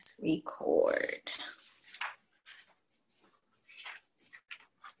Record.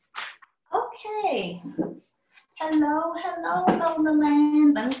 Okay. Hello, Lola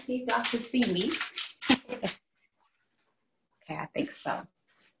Land. Let me see if y'all can see me. Okay, I think so.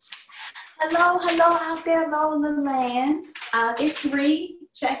 Hello out there, Lola Land. It's Ree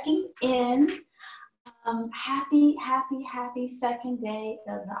checking in. Happy second day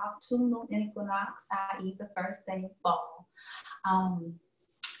of the autumnal equinox, i.e. the first day of fall.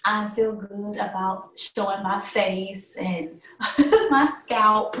 I feel good about showing my face and my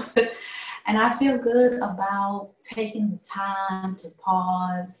scalp. And I feel good about taking the time to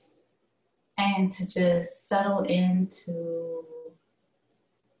pause and to just settle into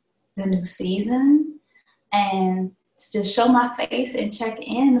the new season and to just show my face and check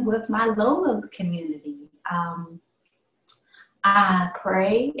in with my Lola community. I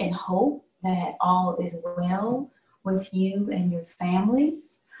pray and hope that all is well with you and your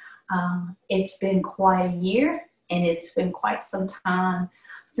families. It's been quite a year, and it's been quite some time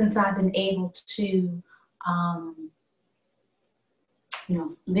since I've been able to,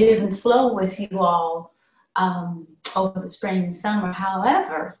 live and flow with you all over the spring and summer.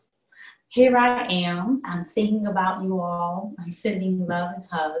 However, here I am. I'm thinking about you all. I'm sending love and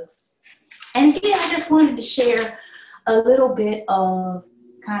hugs. And again, I just wanted to share a little bit of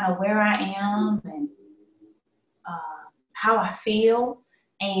kind of where I am and how I feel,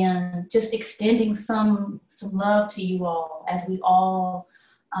 and just extending some love to you all as we all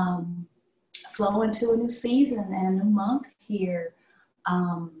flow into a new season and a new month here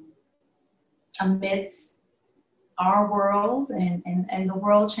amidst our world and the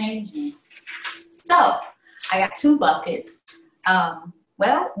world changing. So I got two buckets.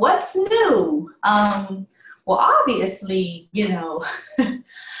 Well, what's new? Well, obviously, I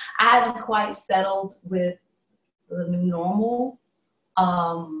haven't quite settled with the new normal.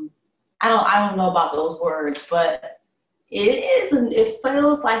 I don't know about those words, but it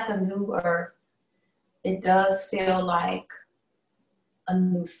feels like a new earth. It does feel like a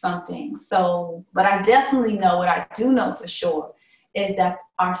new something. So, but I definitely know, what I do know for sure is that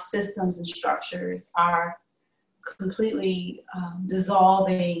our systems and structures are completely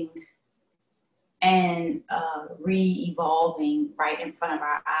dissolving and re-evolving right in front of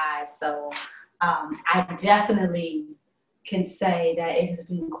our eyes. So I definitely can say that it has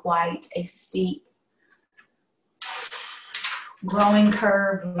been quite a steep growing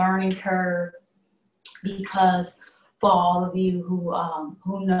curve, learning curve, because for all of you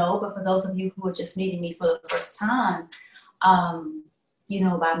who know, but for those of you who are just meeting me for the first time,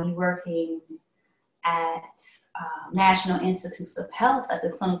 by me working at National Institutes of Health at the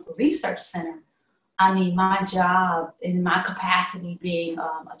Clinical Research Center, I mean, my job in my capacity being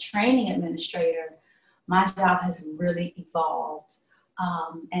a training administrator, my job has really evolved.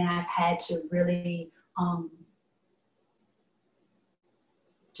 And I've had to really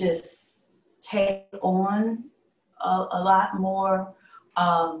just take on a lot more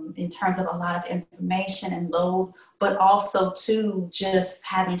in terms of a lot of information and load, but also too just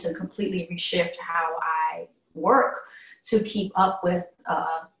having to completely reshift how I work to keep up with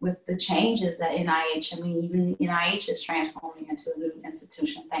the changes that NIH, even NIH is transforming into a new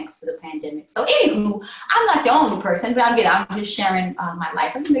institution thanks to the pandemic. So anywho, I'm not the only person, but I'm just sharing my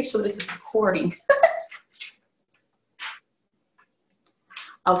life. Let me make sure this is recording.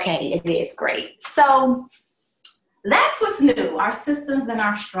 Okay, it is great. So that's what's new, our systems and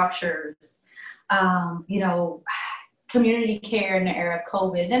our structures, community care in the era of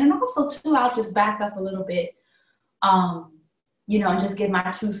COVID. And then also too, I'll just back up a little bit, and just give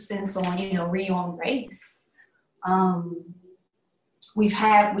my 2 cents on, on race. We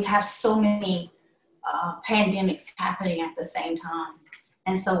have so many pandemics happening at the same time.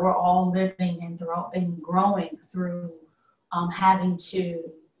 And so we're all living and growing through having to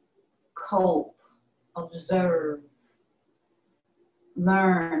cope, observe,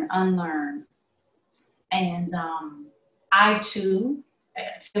 learn, unlearn. And I too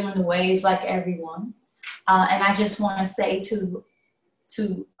feeling the waves like everyone. And I just want to say to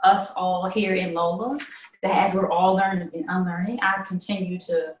us all here in Lola that as we're all learning and unlearning, I continue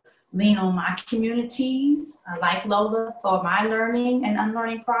to lean on my communities like Lola for my learning and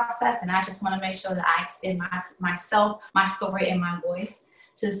unlearning process. And I just want to make sure that I extend myself, my story, and my voice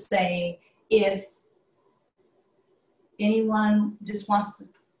to say, if anyone just wants to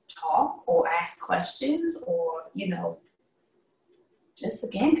talk or ask questions or, just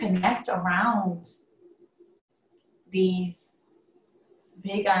again connect around these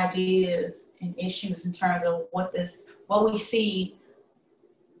big ideas and issues in terms of what we see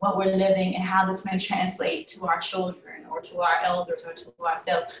what we're living and how this may translate to our children or to our elders or to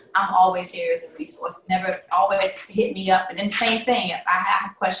ourselves, I'm always here as a resource. Never always hit me up. And then same thing, if I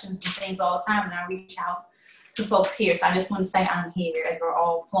have questions and things all the time and I reach out to folks here. So I just want to say I'm here as we're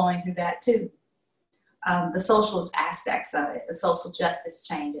all flowing through that too. The social aspects of it, the social justice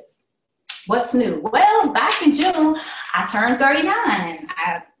changes. What's new? Well, back in June, I turned 39.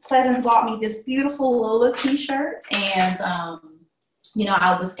 Pleasance bought me this beautiful Lola t-shirt, and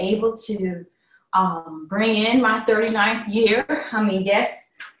I was able to bring in my 39th year. I mean,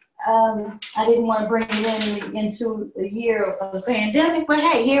 yes, I didn't want to bring it into the year of the pandemic, but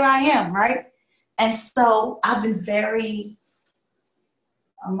hey, here I am, right? And so I've been very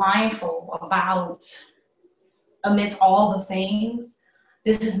mindful about, amidst all the things,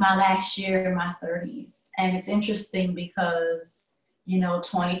 this is my last year in my 30s. And it's interesting because,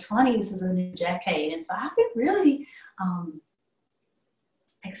 2020, this is a new decade. And so I've been really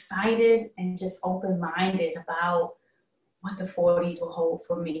excited and just open-minded about what the 40s will hold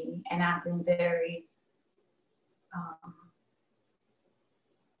for me. And I've been very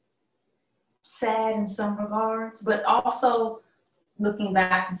sad in some regards, but also looking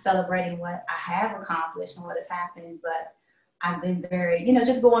back and celebrating what I have accomplished and what has happened. But I've been very,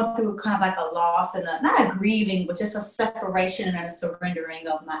 just going through kind of like a loss and not a grieving, but just a separation and a surrendering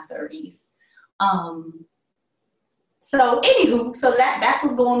of my 30s. So anywho, so that's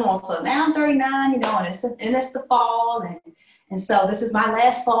what's going on. So now I'm 39, and it's the fall. And so this is my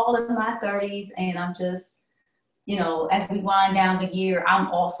last fall in my 30s. And I'm just, as we wind down the year,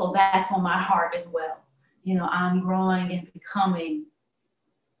 that's on my heart as well. I'm growing and becoming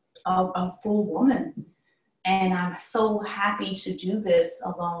a full woman. And I'm so happy to do this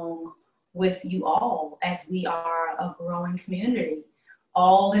along with you all as we are a growing community,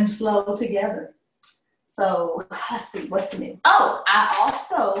 all in flow together. So let's see, what's new? Oh, I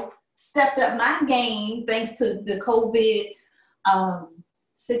also stepped up my game thanks to the COVID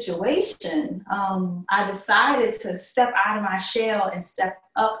situation. I decided to step out of my shell and step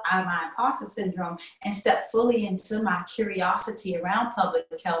up out of my imposter syndrome and step fully into my curiosity around public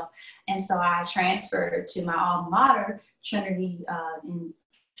health. And so I transferred to my alma mater, Trinity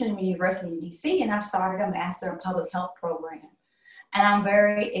University in DC, and I've started a Master in Public Health program. And I'm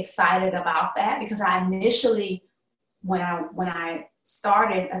very excited about that because I initially, when I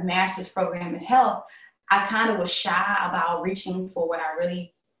started a master's program in health, I kind of was shy about reaching for what I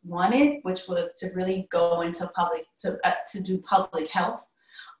really wanted, which was to really go into to do public health.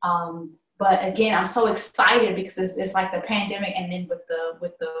 But again, I'm so excited because it's like the pandemic, and then with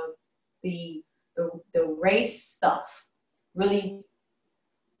the race stuff really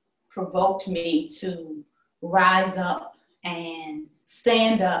provoked me to rise up and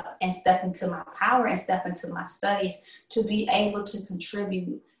stand up and step into my power and step into my studies to be able to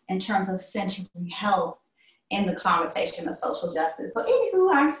contribute in terms of centering health in the conversation of social justice. So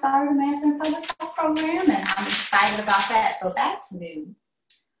anywho, I started a Master in Public Health program and I'm excited about that. So that's new.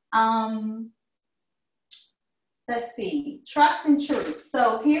 Let's see, trust and truth.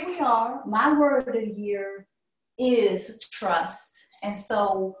 So here we are. My word of the year is trust. And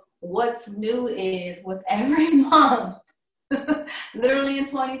so what's new is with every month, literally in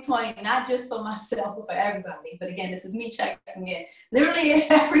 2020, not just for myself, but for everybody. But again, this is me checking in. Literally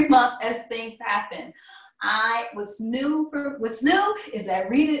every month as things happen. What's new is that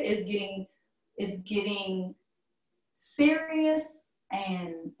Rita is getting serious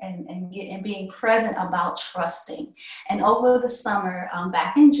and being present about trusting. And over the summer,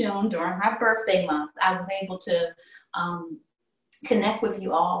 back in June, during my birthday month, I was able to connect with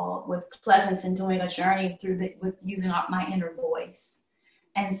you all with Pleasance and doing a journey with using my inner voice.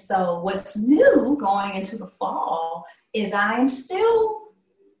 And so what's new going into the fall is I'm still,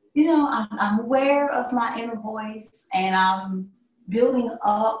 I'm aware of my inner voice and I'm building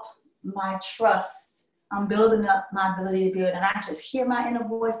up my trust. I'm building up my ability to build, and not just hear my inner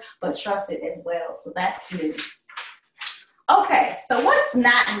voice, but trust it as well. So that's new. Okay, so what's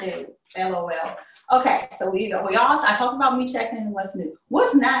not new? LOL. Okay, so I talked about me checking in what's new.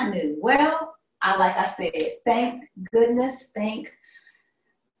 What's not new? Well, like I said, thank goodness, thank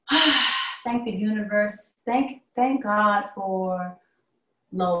the universe, thank God for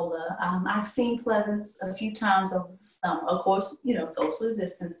Lola. I've seen Pleasance a few times over the summer, of course, social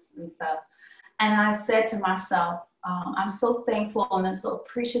distance and stuff. And I said to myself, I'm so thankful and I'm so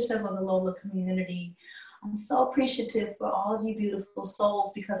appreciative of the Lola community. I'm so appreciative for all of you beautiful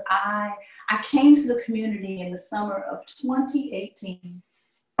souls because I came to the community in the summer of 2018.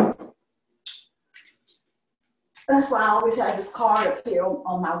 That's why I always have this card up here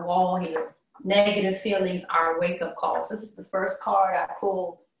on my wall here. Negative feelings are wake-up calls. This is the first card I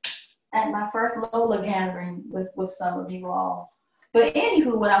pulled at my first Lola gathering with some of you all. But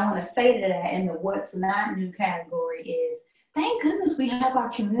anywho, what I want to say to that in the what's not new category is, thank goodness we have our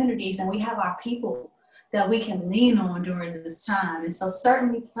communities and we have our people that we can lean on during this time. And so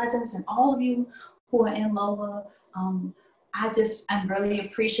certainly Pleasance and all of you who are in Lola, I'm really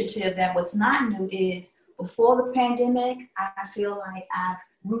appreciative that what's not new is before the pandemic, I feel like I've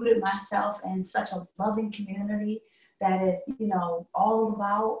rooted myself in such a loving community that is, all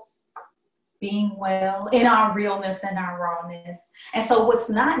about being well in our realness and our rawness. And so what's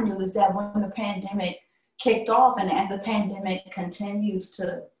not new is that when the pandemic kicked off and as the pandemic continues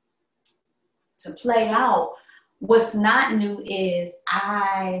to play out, what's not new is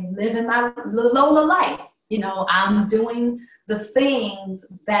I live in my Lola life. I'm doing the things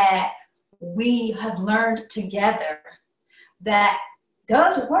that we have learned together that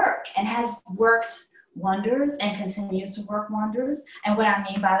does work and has worked wonders and continues to work wonders. And what I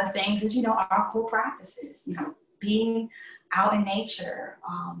mean by the things is, our core practices, being out in nature,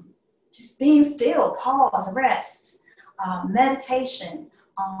 just being still, pause, rest, meditation,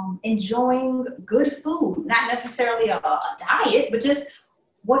 enjoying good food, not necessarily a diet, but just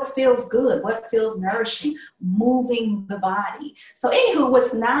what feels good, what feels nourishing, moving the body. So anywho,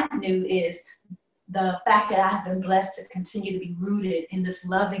 what's not new is the fact that I've been blessed to continue to be rooted in this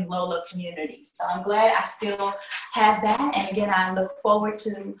loving Lola community. So I'm glad I still have that. And again, I look forward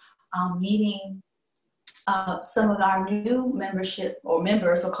to meeting some of our new membership or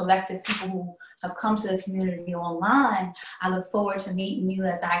members or collective people who have come to the community online. I look forward to meeting you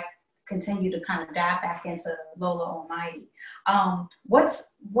as I continue to kind of dive back into Lola Almighty.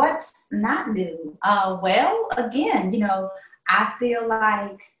 What's not new? Well, again, I feel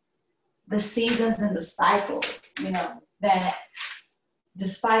like the seasons and the cycles, that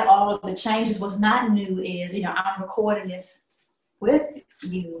despite all of the changes, what's not new is, I'm recording this with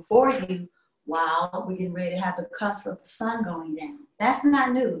you, for you, while we're getting ready to have the cusp of the sun going down. That's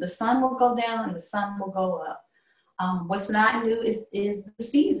not new. The sun will go down and the sun will go up. What's not new is the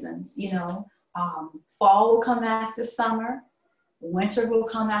seasons, fall will come after summer, winter will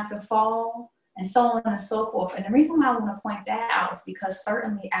come after fall, and so on and so forth. And the reason why I want to point that out is because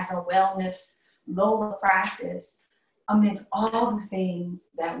certainly as a wellness Lola practice, amidst all the things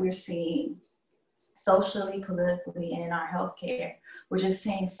that we're seeing socially, politically, and in our healthcare, we're just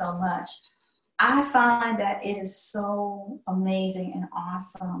seeing so much. I find that it is so amazing and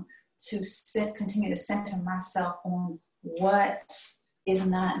awesome to continue to center myself on what is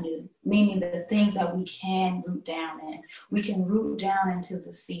not new, meaning the things that we can root down in. We can root down into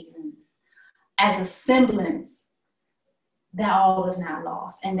the seasons as a semblance that all is not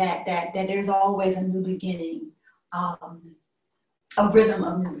lost and that there's always a new beginning, a rhythm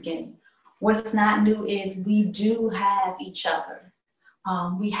of new beginning. What's not new is we do have each other.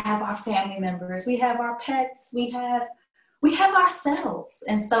 We have our family members, we have our pets, we have ourselves.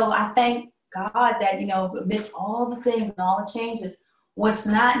 And so I thank God that, amidst all the things and all the changes, what's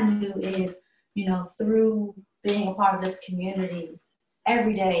not new is, through being a part of this community,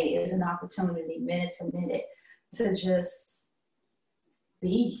 every day is an opportunity, minute to minute, to just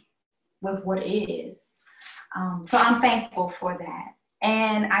be with what is. So I'm thankful for that.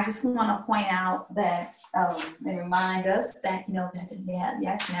 And I just want to point out that and remind us that,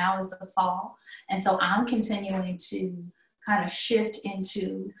 yes, now is the fall. And so I'm continuing to kind of shift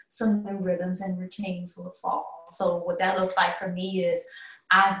into some new rhythms and routines for the fall. So what that looks like for me is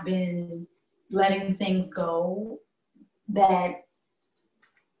I've been letting things go that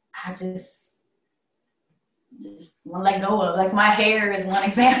I just want to let go of. Like my hair is one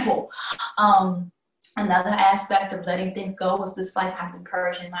example. Another aspect of letting things go was just like I've been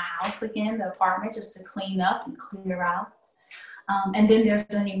purging my house again, the apartment, just to clean up and clear out. And then there's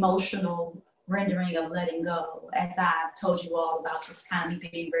an emotional rendering of letting go, as I've told you all about, just kind of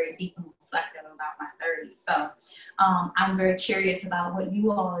being very deep and reflective about my 30s. So I'm very curious about what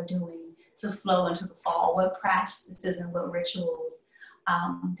you all are doing to flow into the fall. What practices and what rituals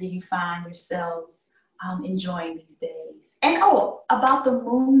do you find yourselves enjoying these days? And about the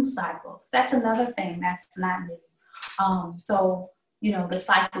moon cycles. That's another thing that's not new. So, the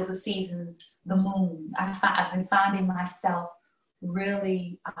cycles, the seasons, the moon. I've been finding myself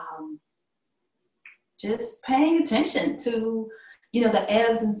really just paying attention to, the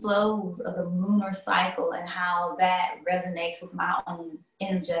ebbs and flows of the lunar cycle and how that resonates with my own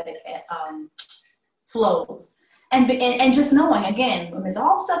energetic flows. And just knowing, again, when there's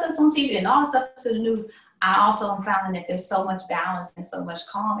all the stuff that's on TV and all the stuff to the news, I also am finding that there's so much balance and so much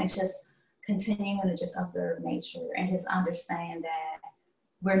calm, and just continuing to just observe nature and just understand that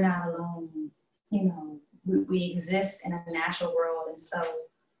we're not alone. We exist in a natural world, and so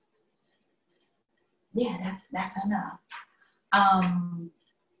yeah, that's enough.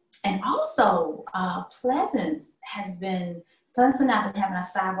 And also, Pleasance and I have been having a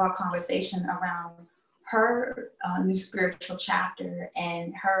sidebar conversation around her new spiritual chapter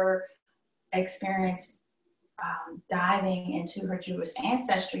and her experience diving into her Jewish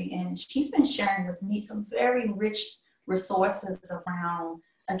ancestry. And she's been sharing with me some very rich resources around,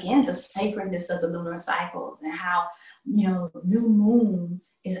 again, the sacredness of the lunar cycles and how, new moon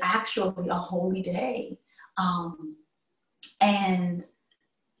is actually a holy day. And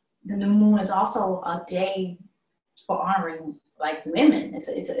the new moon is also a day for honoring like women.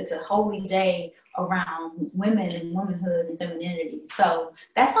 It's a holy day around women and womanhood and femininity. So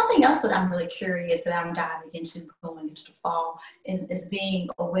that's something else that I'm really curious that I'm diving into going into the fall is being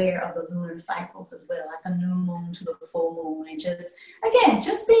aware of the lunar cycles as well, like the new moon to the full moon, and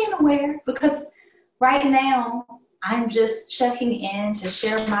just being aware, because right now I'm just checking in to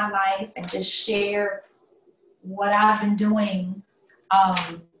share my life and just share what I've been doing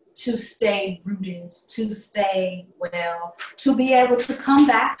to stay rooted, to stay well, to be able to come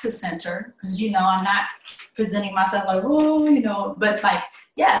back to center. Because, I'm not presenting myself like, but like,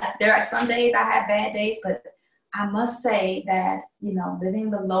 yes, there are some days I have bad days, but I must say that, living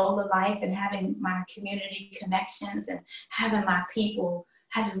the Lola life and having my community connections and having my people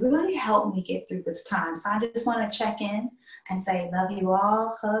has really helped me get through this time. So I just want to check in and say, love you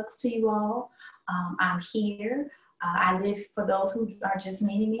all, hugs to you all. I'm here. I live, for those who are just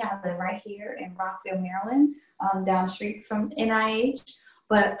meeting me, I live right here in Rockville, Maryland, down the street from NIH.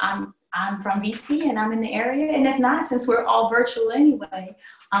 But I'm from BC and I'm in the area. And if not, since we're all virtual anyway,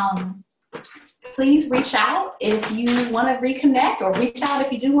 please reach out if you want to reconnect, or reach out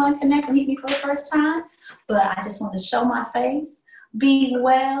if you do want to connect and meet me for the first time. But I just want to show my face, be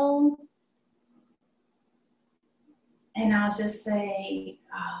well. And I'll just say,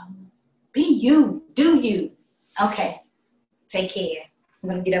 be you, do you. Okay, take care. I'm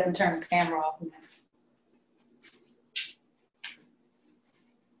going to get up and turn the camera off now.